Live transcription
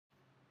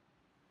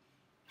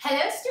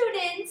Hello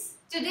students,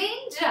 today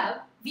in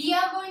Drug we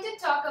are going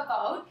to talk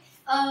about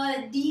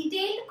a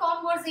detailed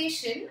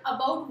conversation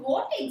about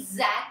what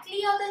exactly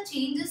are the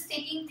changes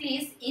taking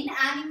place in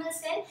animal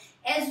cell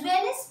as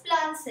well as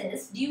plant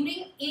cells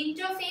during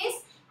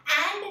interphase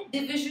and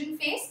division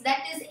phase,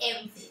 that is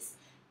M phase.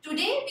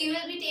 Today we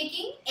will be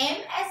taking M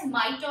as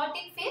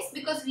mitotic phase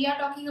because we are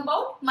talking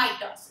about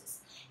mitosis.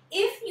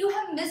 If you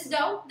have missed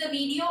out the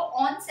video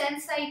on cell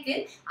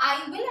cycle,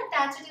 I will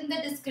attach it in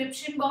the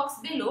description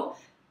box below.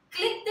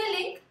 Click the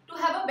link to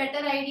have a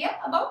better idea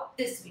about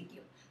this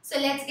video. So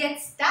let's get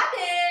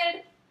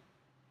started.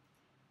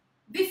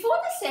 Before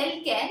the cell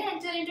can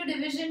enter into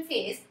division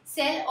phase,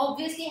 cell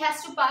obviously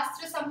has to pass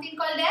through something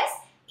called as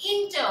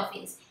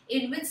interphase,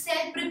 in which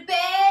cell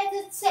prepares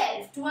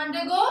itself to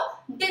undergo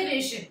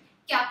division.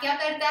 क्या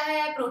करता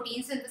है?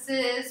 Protein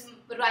synthesis,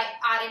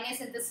 RNA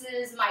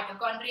synthesis,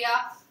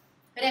 mitochondria,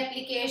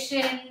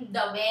 replication,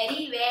 the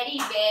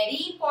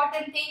very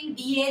important thing,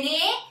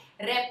 DNA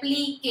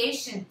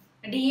replication.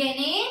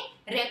 DNA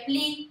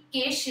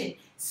replication.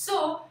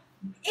 So,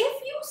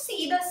 if you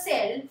see the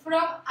cell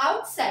from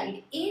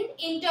outside in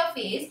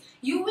interphase,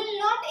 you will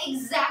not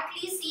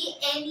exactly see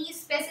any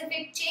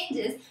specific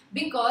changes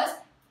because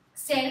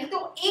cell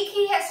तो एक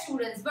ही है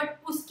students, but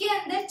उसके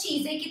अंदर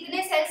चीजें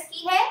कितने cells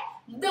की है?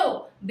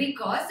 दो,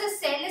 because the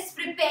cell is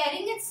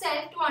preparing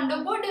itself to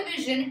undergo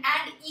division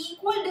and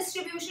equal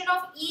distribution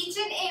of each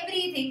and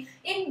everything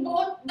in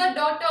both the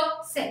daughter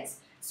cells.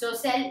 So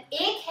cell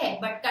एक है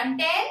but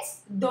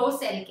contains दो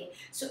cell के.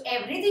 So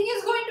everything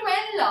is going to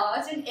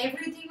enlarge and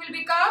everything will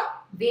become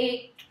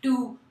way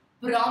too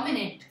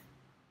prominent.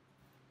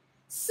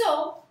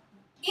 So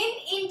in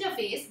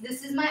interphase,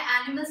 this is my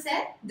animal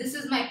cell, this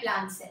is my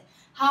plant cell.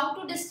 How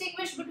to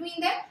distinguish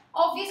between them?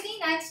 Obviously,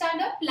 9th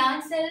standard,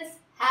 plant cells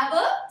have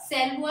a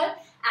cell wall,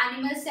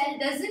 animal cell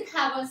doesn't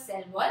have a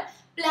cell wall.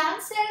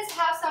 Plant cells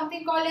have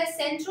something called as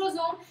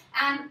centrosome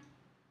and,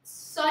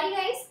 sorry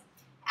guys,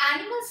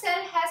 animal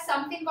cell has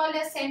something called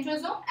as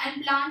centrosome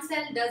and plant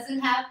cell doesn't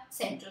have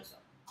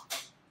centrosome.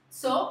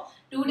 So,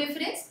 two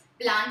difference,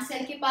 plant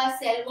cell के पास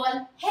cell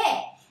wall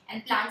है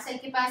and plant cell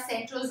के पास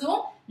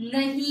centrosome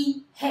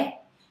नहीं है.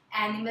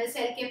 Animal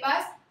cell के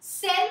पास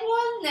cell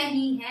wall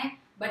नहीं है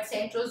but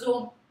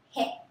centrosome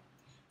है.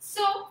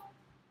 So,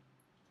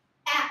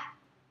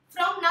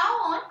 from now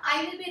on,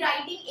 I will be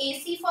writing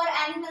AC for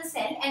animal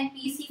cell and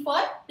PC for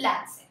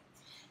plant cell.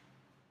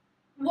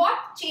 What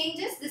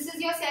changes? This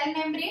is your cell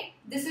membrane.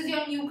 This is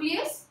your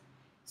nucleus.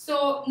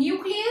 So,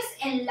 nucleus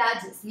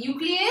enlarges.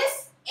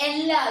 Nucleus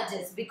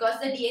enlarges because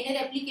the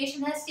DNA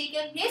replication has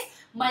taken place.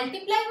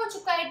 Multiply हो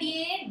चुका है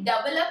DNA,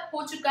 double up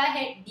हो चुका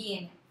है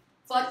DNA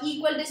for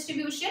equal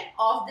distribution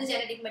of the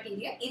genetic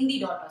material in the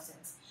daughter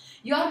cells.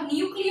 Your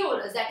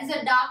nucleolus, that is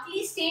a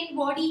darkly stained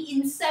body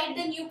inside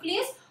the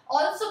nucleus,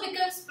 also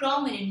becomes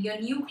prominent. Your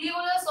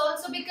nucleolus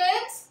also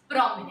becomes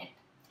prominent.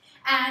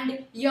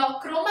 And your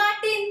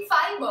chromatin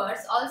fibers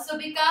also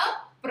become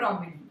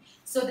prominent.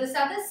 So these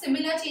are the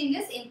similar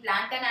changes in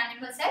plant and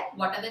animal cell.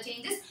 What are the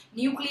changes?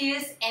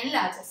 Nucleus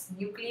enlarges.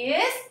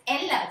 Nucleus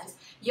enlarges.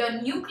 Your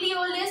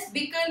nucleolus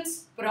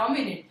becomes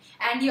prominent.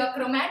 And your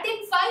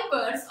chromatin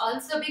fibers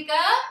also become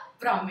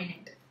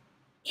prominent.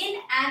 In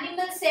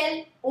animal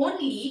cell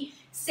only,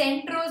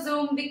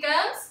 centrosome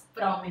becomes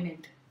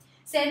prominent.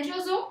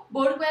 Centrosome,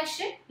 board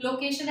question,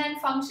 location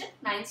and function,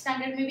 9th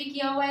standard में भी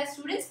किया हुआ है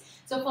students.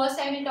 So first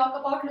I will talk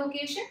about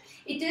location.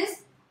 It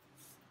is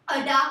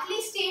a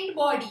darkly stained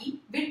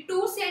body with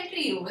two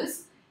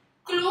centrioles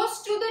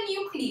close to the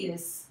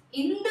nucleus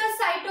in the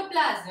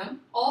cytoplasm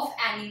of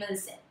animal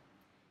cell.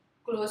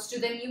 Close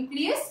to the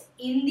nucleus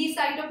in the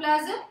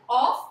cytoplasm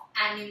of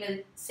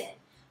animal cell.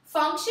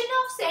 Function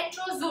of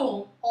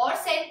centrosome or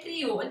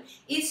centriole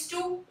is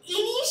to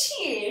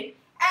initiate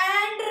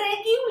and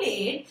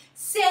regulate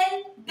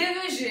cell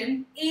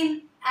division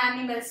in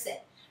animal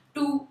cell.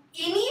 To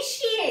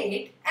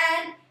initiate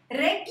and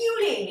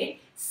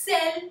regulate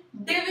cell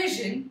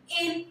division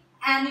in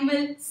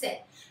animal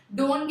cell.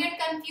 Don't get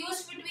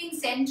confused between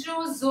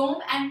centrosome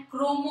and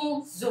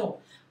chromosome.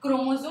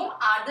 Chromosome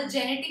are the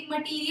genetic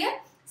material.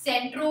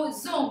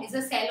 Centrosome is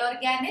a cell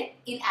organelle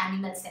in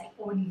animal cell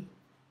only.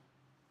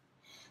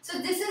 So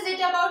this is it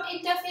about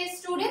interphase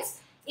students.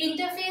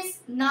 Interphase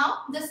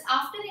now,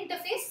 after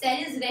interphase, cell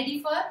is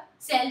ready for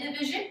cell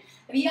division.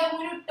 We are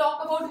going to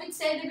talk about which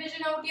cell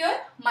division out here,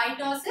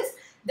 mitosis.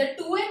 The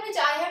 2n which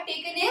I have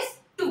taken is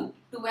 2.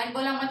 2n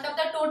bola matlab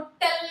the total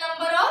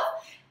number of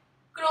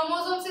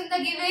chromosomes in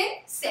the given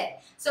cell.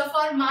 So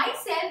for my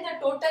cell, the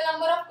total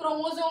number of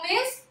chromosome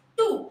is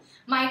 2.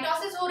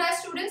 Mitosis ho raha hai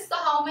students, so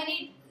how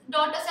many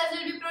daughter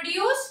cells will be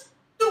produced?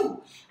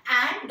 2.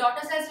 And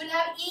daughter cells will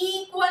have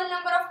equal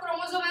number of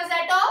chromosomes as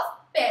that of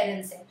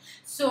parent cell.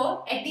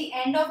 So at the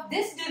end of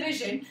this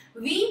division,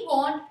 we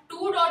want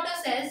 2 daughter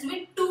cells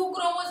with 2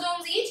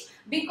 chromosomes each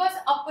because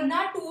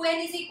apna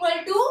 2n is equal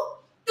to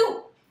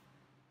 2.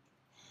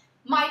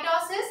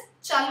 Mitosis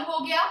chalu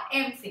ho gaya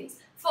M phase.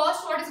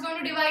 First, what is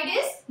going to divide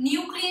is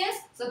nucleus.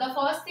 So the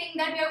first thing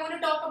that we are going to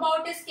talk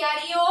about is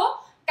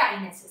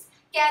karyokinesis.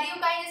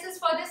 Karyokinesis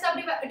further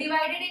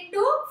divided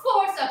into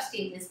 4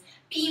 substages.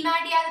 P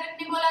mat याद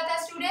रखने बोला था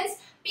students.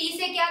 P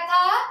से क्या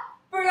था?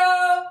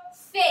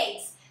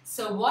 Prophase.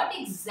 So what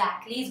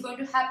exactly is going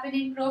to happen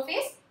in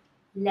prophase?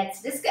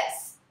 Let's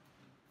discuss.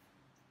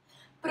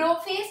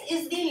 Prophase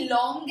is the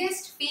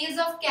longest phase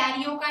of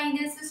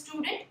karyokinesis,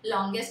 student.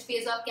 Longest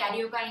phase of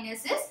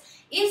karyokinesis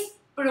is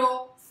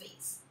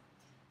prophase.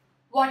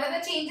 What are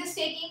the changes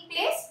taking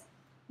place?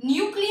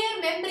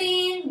 Nuclear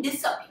membrane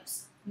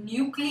disappears.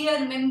 Nuclear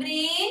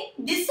membrane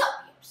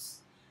disappears.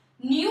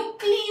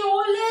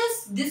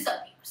 Nucleolus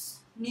disappears.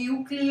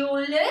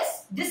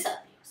 Nucleolus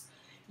disappears.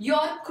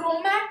 Your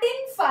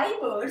chromatin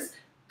fibers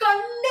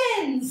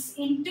condense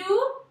into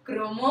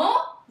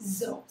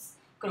chromosomes.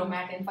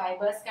 Chromatin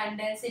fibers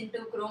condense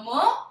into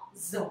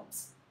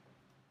chromosomes.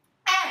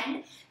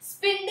 And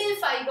spindle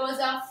fibers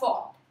are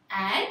formed.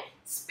 And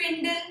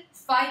spindle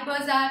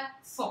fibers are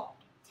formed.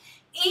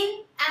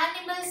 In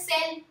animal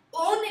cell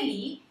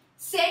only,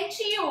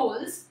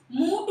 centrioles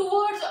move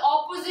towards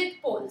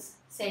opposite poles.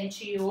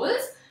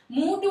 Centrioles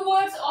move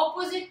towards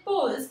opposite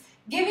poles,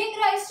 giving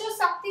rise to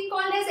something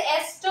called as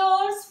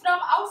asters from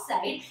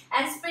outside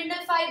and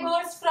spindle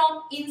fibers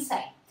from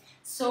inside.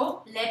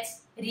 So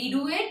let's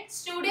redo it,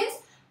 students.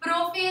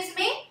 Prophase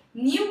में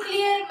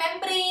nuclear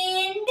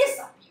membrane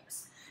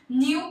disappears.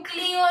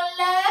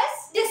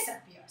 Nucleolus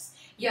disappears.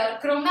 Your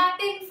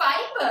chromatin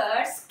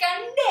fibers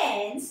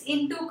condense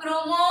into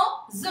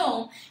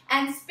chromosome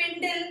and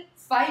spindle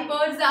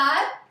fibers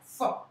are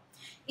formed.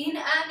 In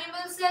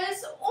animal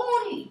cells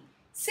only,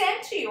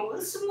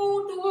 centrioles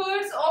move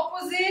towards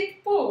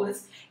opposite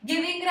poles,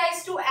 giving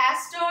rise to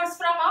asters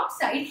from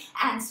outside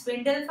and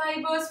spindle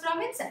fibers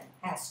from inside.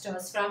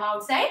 Asters from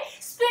outside,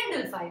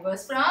 spindle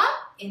fibers from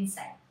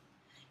inside.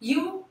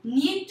 You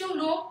need to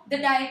know the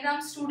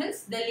diagram,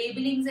 students. The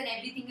labelings and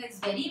everything is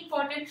very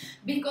important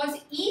because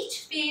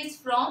each phase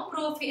from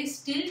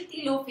prophase till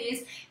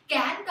telophase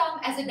can come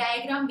as a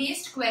diagram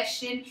based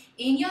question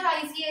in your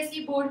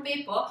ICSE board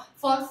paper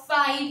for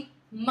 5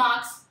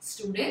 marks,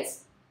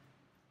 students.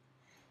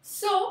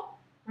 So,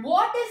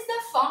 what is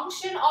the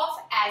function of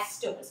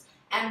asters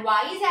and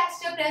why is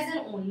aster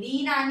present only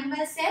in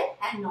animal cell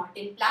and not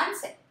in plant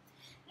cell?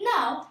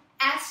 Now,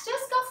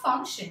 Aster's ka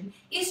function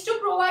is to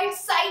provide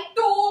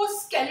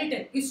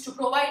cytoskeleton.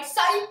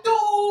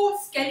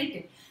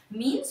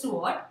 Means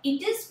what?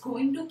 It is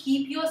going to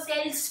keep your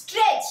cell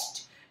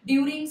stretched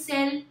during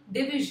cell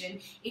division.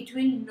 It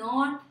will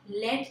not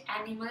let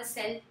animal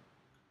cell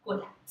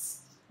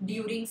collapse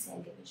during cell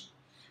division.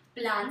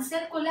 Plant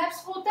cell collapse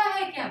hota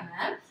hai kya,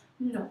 ma'am?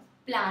 No.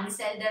 Plant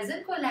cell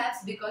doesn't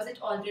collapse because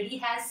it already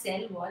has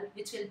cell wall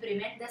which will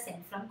prevent the cell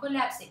from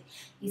collapsing.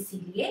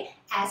 इसीलिए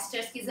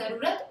asters की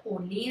ज़रूरत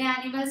only in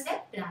animal cell,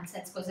 plant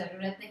cells को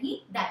ज़रूरत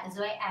नहीं. That is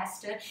why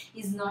aster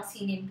is not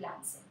seen in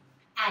plant cell.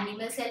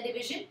 Animal cell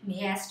division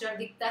में aster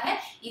दिखता है,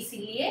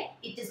 इसीलिए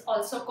it is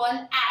also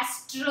called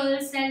astral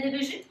cell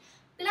division.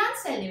 Plant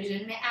cell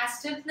division में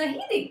aster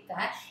नहीं दिखता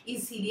है,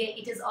 इसीलिए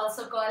it is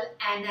also called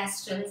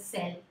anastral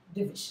cell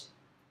division.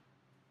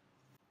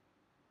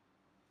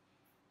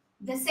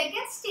 The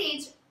second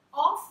stage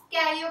of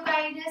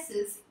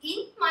karyokinesis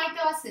in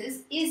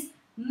mitosis is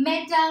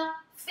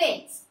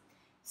metaphase.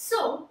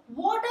 So,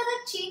 what are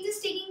the changes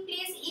taking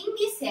place in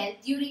the cell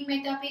during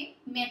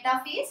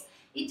metaphase?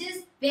 It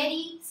is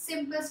very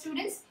simple,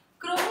 students.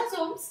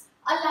 Chromosomes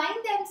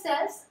align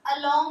themselves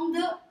along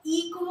the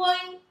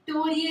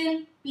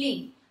equatorial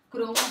plane.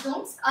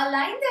 Chromosomes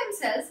align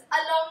themselves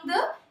along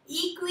the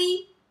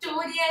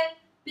equatorial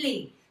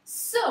plane.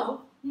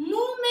 So,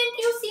 movement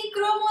you see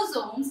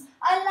chromosomes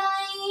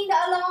aligned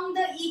along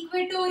the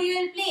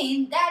equatorial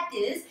plane, that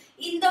is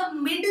in the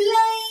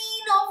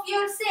midline of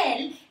your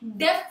cell,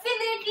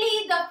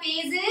 definitely the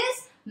phase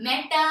is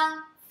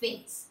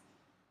metaphase.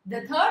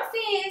 The third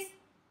phase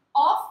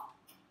of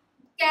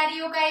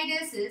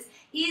karyokinesis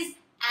is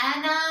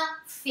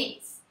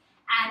anaphase.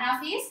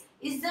 Anaphase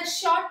is the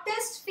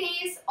shortest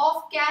phase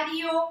of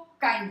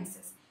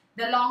karyokinesis.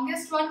 The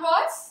longest one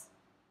was?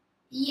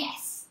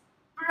 Yes,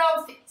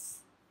 prophase.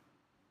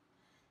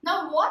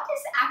 Now, what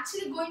is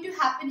actually going to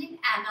happen in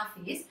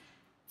anaphase?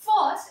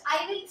 First,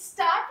 I will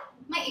start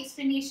my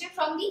explanation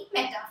from the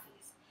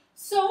metaphase.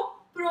 So,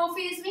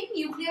 prophase में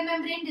nuclear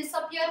membrane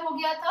disappear हो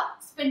गया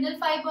था. Spindle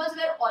fibers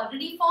were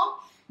already formed.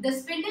 The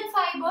spindle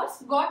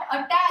fibers got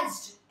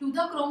attached to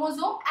the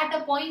chromosome at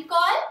a point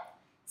called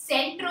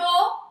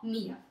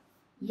centromere.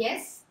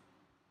 Yes,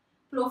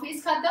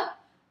 prophase खत्म.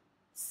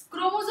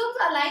 Chromosomes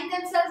align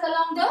themselves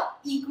along the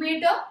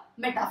equator.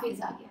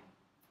 Metaphase आ गया.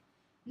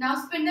 Now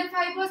spindle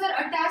fibers are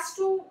attached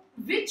to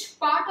which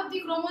part of the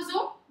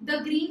chromosome?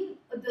 The green,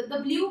 the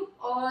blue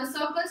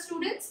circle,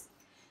 students.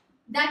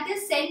 That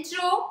is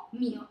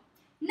centromere.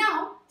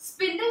 Now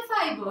spindle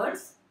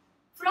fibers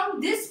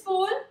from this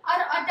pole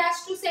are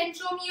attached to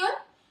centromere,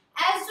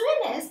 as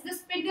well as the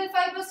spindle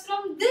fibers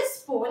from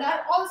this pole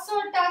are also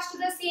attached to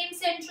the same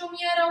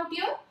centromere out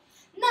here.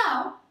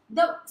 Now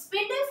the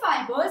spindle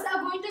fibers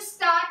are going to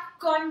start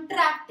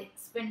contracting.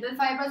 Spindle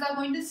fibers are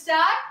going to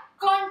start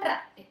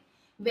contracting.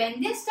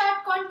 when they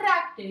start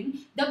contracting,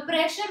 the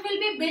pressure will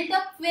be built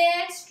up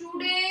where,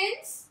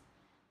 students?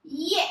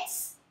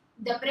 Yes,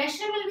 the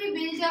pressure will be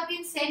built up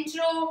in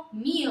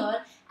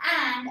centromere,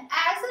 and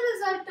as a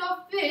result of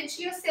which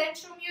your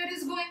centromere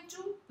is going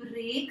to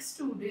break,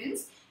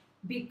 students.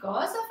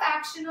 Because of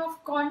action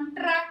of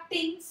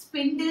contracting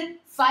spindle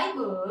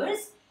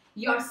fibers,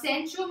 your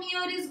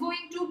centromere is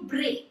going to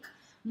break.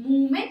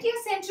 Moment your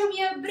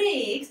centromere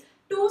breaks,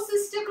 two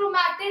sister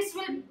chromatids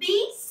will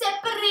be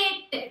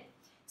separated.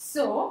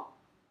 So,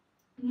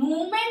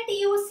 moment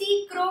you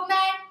see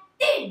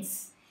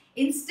chromatids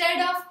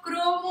instead of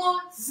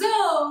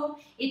chromosome,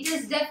 it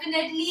is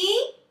definitely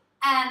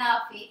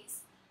anaphase.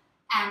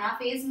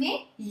 Anaphase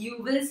में you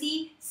will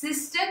see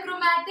sister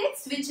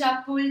chromatids which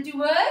are pulled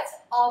towards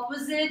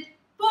opposite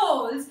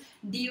poles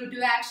due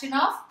to action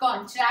of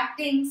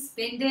contracting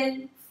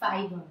spindle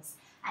fibers.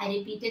 I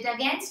repeat it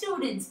again,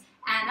 students.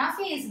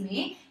 Anaphase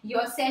में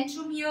your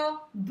centromere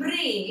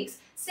breaks,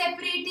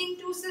 separating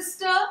two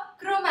sister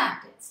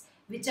chromatids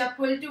which are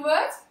pulled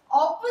towards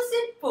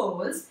opposite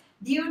poles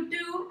due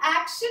to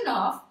action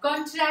of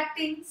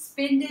contracting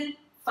spindle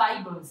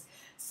fibers.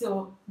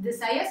 So,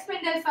 these are your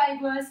spindle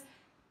fibers,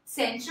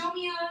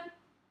 centromere,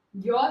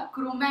 your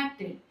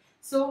chromatid.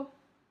 So,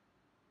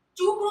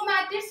 two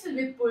chromatids will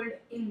be pulled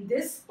in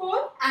this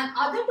pole and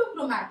other two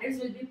chromatids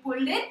will be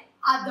pulled in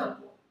other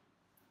pole.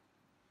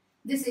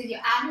 This is your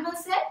animal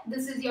cell,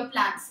 this is your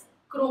plant cell.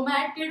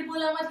 Chromatid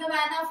बोला मतलब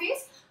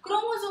anaphase,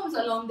 chromosomes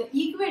along the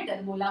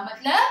equator बोला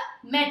मतलब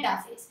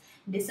metaphase.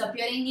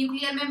 Disappearing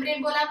nuclear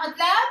membrane बोला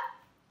मतलब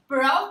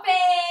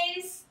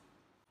prophase.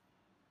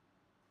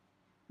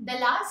 The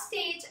last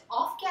stage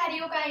of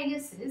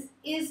karyokinesis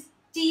is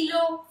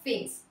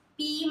telophase.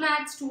 P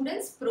math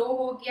students, pro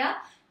हो गया,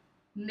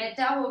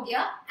 meta हो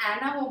गया,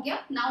 ana हो गया.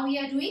 Now we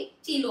are doing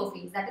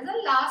telophase. That is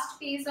the last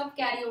phase of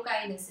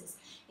karyokinesis.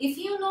 If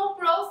you know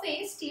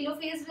prophase,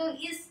 telophase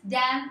is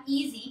damn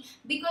easy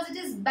because it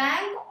is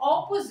bang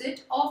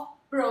opposite of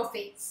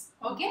prophase.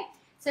 Okay.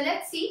 So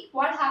let's see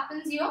what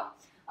happens here.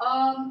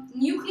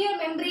 Nuclear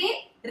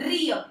membrane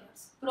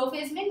reappears.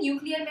 Prophase में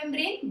nuclear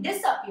membrane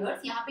disappears.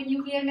 यहाँ पे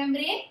nuclear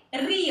membrane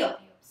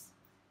reappears.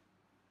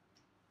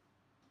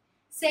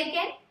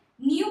 Second,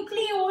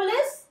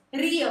 nucleolus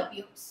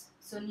reappears.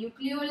 So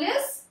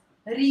nucleolus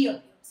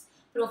reappears.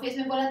 Prophase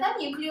में बोला था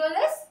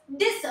nucleolus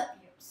disappears.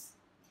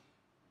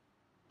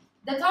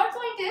 The third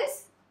point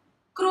is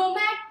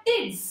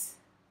chromatids.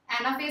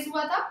 Anaphase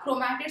हुआ था,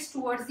 chromatids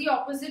towards the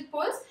opposite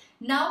poles.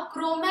 Now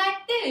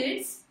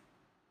chromatids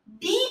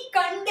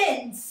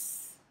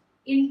decondense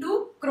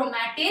into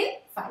chromatin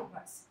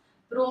fibers.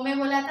 Pro में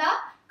बोला था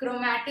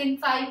chromatin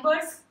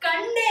fibers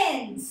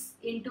condense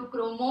into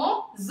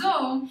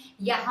chromosome.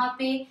 यहाँ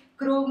पे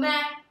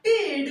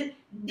chromatid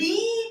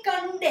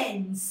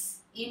decondense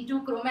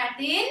into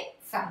chromatin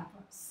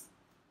fibers.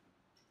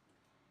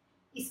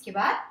 इसके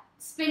बाद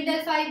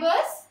spindle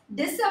fibers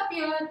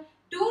disappear.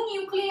 Two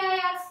nuclei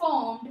are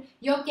formed.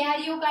 Your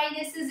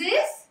karyokinesis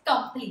is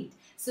complete.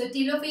 So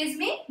telophase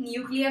में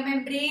nuclear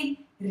membrane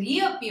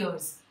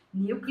reappears.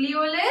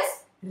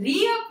 Nucleolus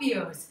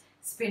reappears.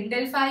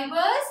 Spindle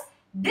fibers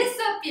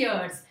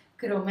disappears.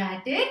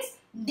 Chromatids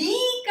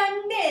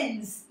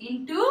decondense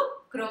into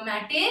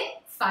chromatin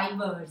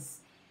fibers.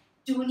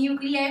 Two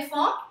nuclei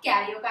formed,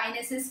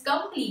 karyokinesis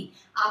complete.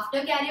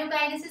 After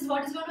karyokinesis,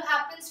 what is going to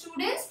happen,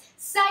 students?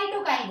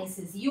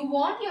 Cytokinesis. You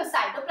want your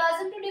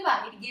cytoplasm to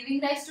divide,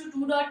 giving rise to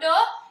two daughter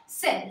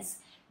cells.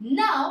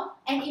 Now,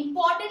 an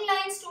important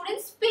line,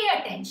 students, pay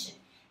attention.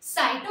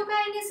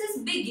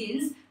 Cytokinesis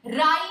begins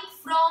right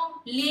from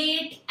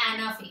late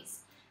anaphase.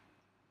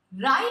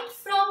 Right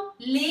from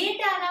late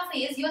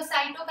anaphase, your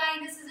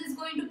cytokinesis is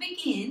going to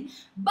begin,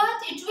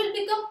 but it will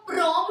become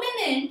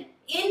prominent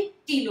in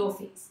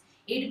telophase.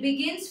 It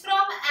begins from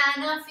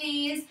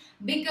anaphase,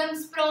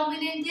 becomes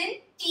prominent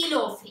in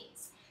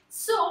telophase.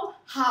 So,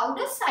 how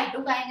does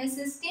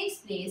cytokinesis takes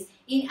place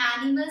in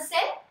animal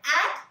cell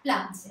and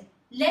plant cell?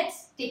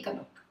 Let's take a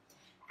look.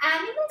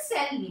 Animal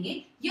cell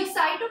में your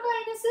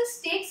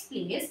cytokinesis takes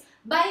place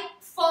by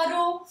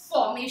furrow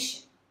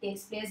formation.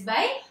 Takes place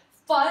by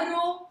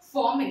furrow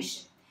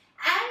formation.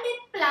 And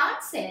in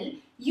plant cell,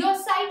 your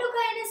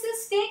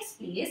cytokinesis takes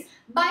place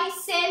by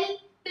cell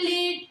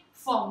plate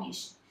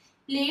formation.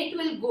 Plate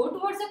will go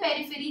towards the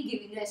periphery,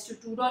 giving rise to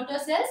two daughter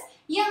cells.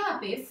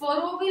 यहाँ पे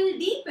furrow will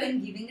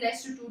deepen, giving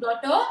rise to two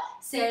daughter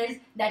cells.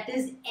 That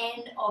is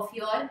end of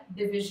your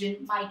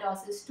division,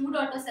 mitosis. Two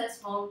daughter cells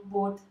formed,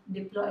 both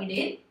diploid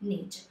in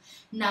nature.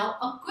 Now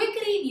a quick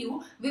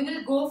review. We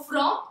will go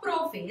from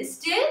prophase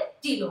till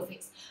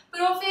telophase.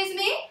 Prophase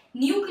में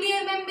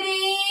nuclear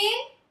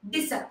membrane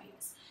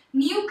disappears.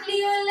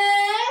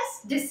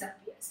 Nucleolus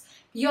disappears.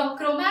 Your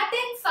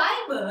chromatin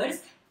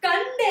fibers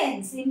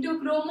condense into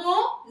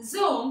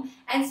chromosome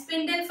and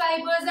spindle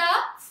fibers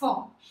are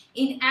formed.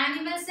 In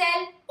animal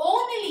cell,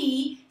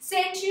 only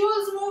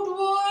centrioles move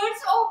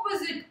towards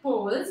opposite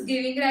poles,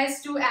 giving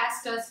rise to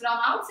asters from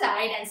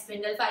outside and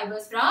spindle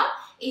fibers from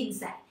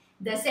inside.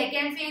 The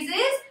second phase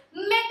is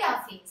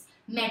metaphase.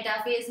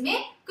 Metaphase में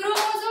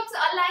chromosomes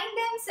align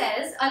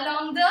themselves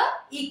along the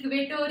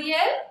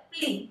equatorial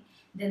plane.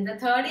 Then the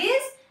third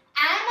is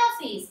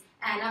anaphase.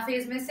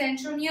 Anaphase में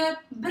centromere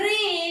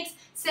breaks,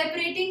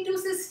 separating two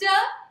sister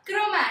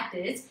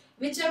chromatids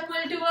which are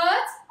pulled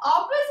towards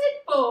opposite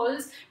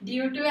poles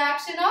due to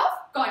action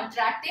of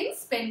contracting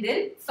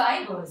spindle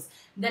fibers.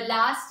 The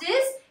last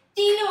is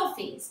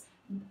telophase,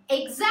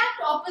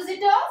 exact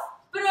opposite of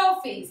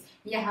prophase.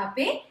 यहाँ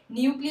पे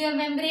nuclear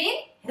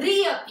membrane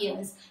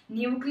reappears,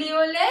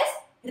 nucleolus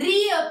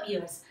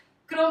reappears,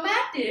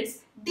 chromatids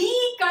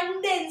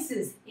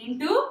decondenses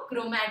into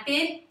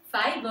chromatid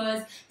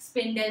fibers,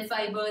 spindle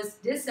fibers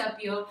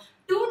disappear,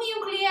 two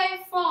nuclei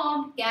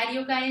formed,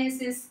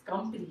 karyokinesis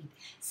complete.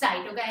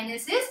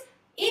 Cytokinesis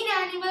in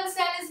animal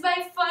cell is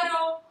by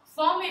furrow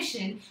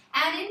formation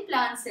and in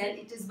plant cell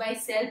it is by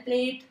cell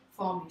plate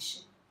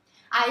formation.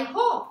 I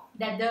hope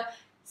that the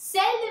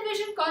cell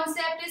division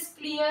concept is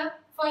clear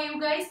for you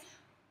guys.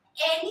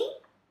 Any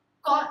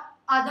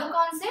other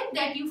concept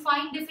that you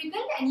find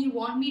difficult and you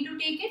want me to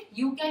take it,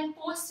 you can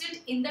post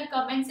it in the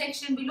comment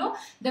section below.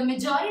 The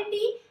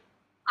majority,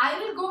 I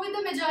will go with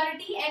the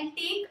majority and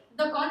take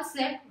the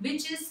concept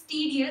which is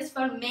tedious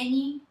for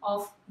many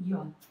of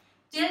you.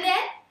 Till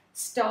then,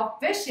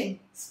 stop wishing,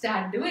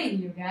 start doing,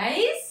 you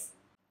guys.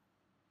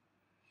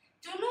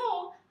 To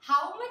know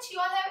how much you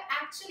all have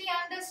actually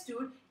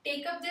understood,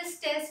 take up this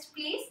test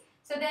please.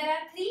 So there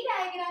are 3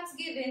 diagrams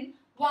given,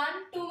 1,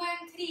 2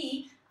 and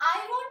 3. I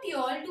want you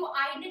all to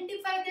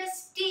identify the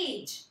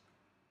stage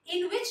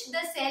in which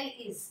the cell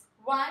is,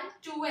 1,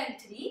 2 and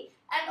 3,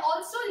 and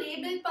also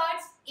label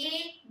parts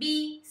A,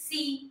 B,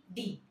 C,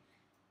 D.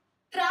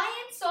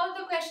 Try and solve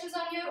the questions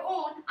on your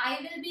own. I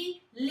will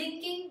be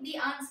linking the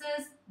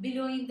answers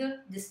below in the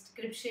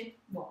description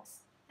box.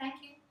 Thank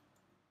you.